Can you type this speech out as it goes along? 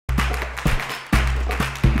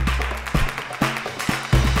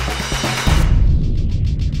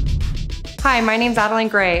Hi, my name's Adeline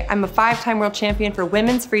Gray. I'm a 5-time world champion for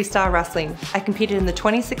women's freestyle wrestling. I competed in the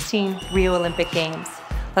 2016 Rio Olympic Games.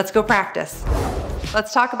 Let's go practice.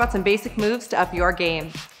 Let's talk about some basic moves to up your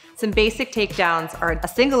game. Some basic takedowns are a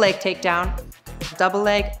single leg takedown, double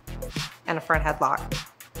leg, and a front headlock.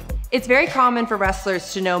 It's very common for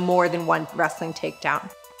wrestlers to know more than one wrestling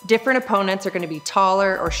takedown. Different opponents are going to be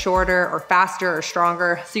taller or shorter or faster or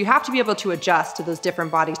stronger, so you have to be able to adjust to those different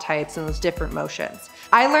body types and those different motions.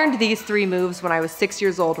 I learned these 3 moves when I was 6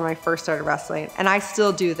 years old when I first started wrestling, and I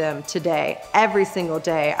still do them today, every single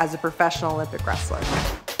day as a professional Olympic wrestler.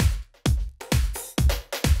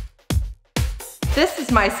 This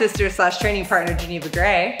is my sister/training partner, Geneva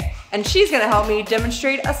Gray, and she's going to help me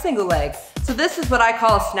demonstrate a single leg. So this is what I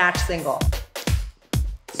call a snatch single.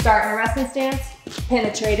 Start in a wrestling stance,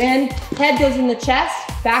 penetrate in, head goes in the chest,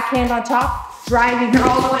 backhand on top, driving her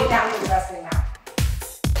all the way down to the wrestling mat.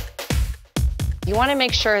 You want to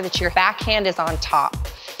make sure that your backhand is on top.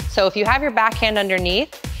 So if you have your backhand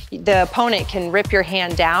underneath, the opponent can rip your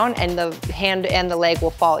hand down and the hand and the leg will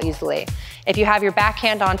fall easily. If you have your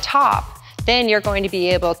backhand on top, then you're going to be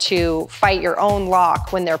able to fight your own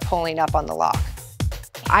lock when they're pulling up on the lock.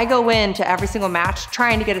 I go into every single match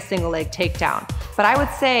trying to get a single leg takedown, but I would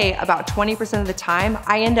say about 20% of the time,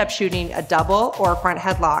 I end up shooting a double or a front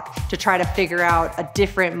headlock to try to figure out a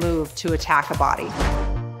different move to attack a body.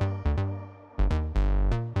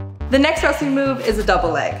 The next wrestling move is a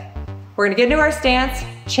double leg. We're gonna get into our stance,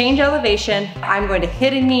 change elevation. I'm going to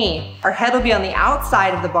hit a knee. Our head will be on the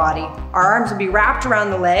outside of the body. Our arms will be wrapped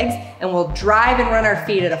around the legs, and we'll drive and run our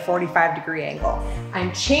feet at a 45-degree angle.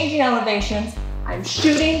 I'm changing elevations. I'm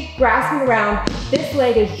shooting, grasping around. This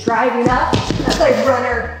leg is driving up as I run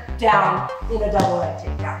her down in a double leg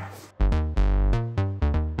takedown.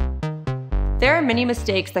 There are many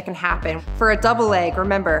mistakes that can happen. For a double leg,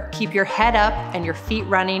 remember, keep your head up and your feet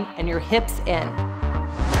running and your hips in.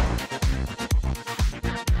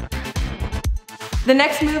 The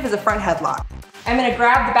next move is a front headlock. I'm gonna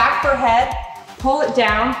grab the back of her head, pull it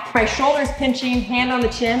down, my shoulder's pinching, hand on the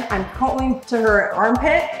chin. I'm pulling to her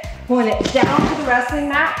armpit, pulling it down to the wrestling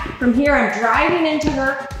mat. From here, I'm driving into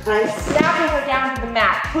her, and I'm snapping her down to the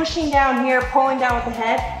mat, pushing down here, pulling down with the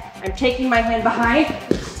head. I'm taking my hand behind,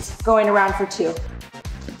 going around for 2.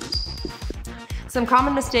 Some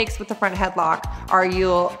common mistakes with the front headlock are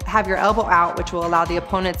you'll have your elbow out, which will allow the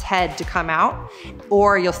opponent's head to come out,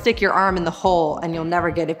 or you'll stick your arm in the hole and you'll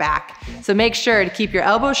never get it back. So make sure to keep your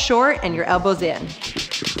elbows short and your elbows in.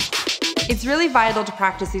 It's really vital to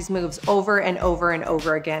practice these moves over and over and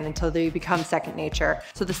over again until they become second nature.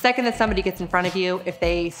 So the second that somebody gets in front of you, if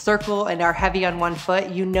they circle and are heavy on one foot,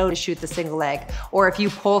 you know to shoot the single leg. Or if you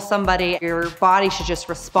pull somebody, your body should just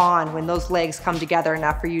respond when those legs come together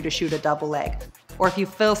enough for you to shoot a double leg. Or if you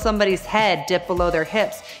feel somebody's head dip below their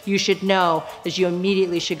hips, you should know that you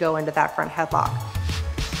immediately should go into that front headlock.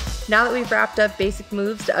 Now that we've wrapped up basic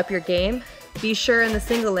moves to up your game, be sure in the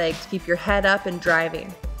single leg to keep your head up and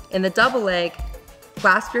driving. In the double leg,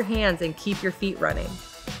 clasp your hands and keep your feet running.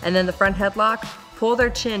 And then the front headlock, pull their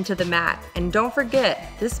chin to the mat. And don't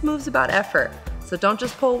forget, this move's about effort. So don't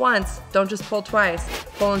just pull once, don't just pull twice,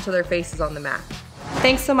 pull until their face is on the mat.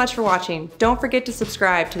 Thanks so much for watching. Don't forget to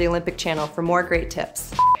subscribe to the Olympic channel for more great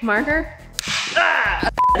tips. Marker? Ah,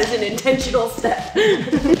 that is an intentional step.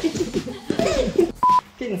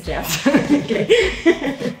 Get in stance.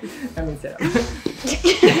 Okay. I mean sit up.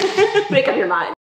 Make up your mind.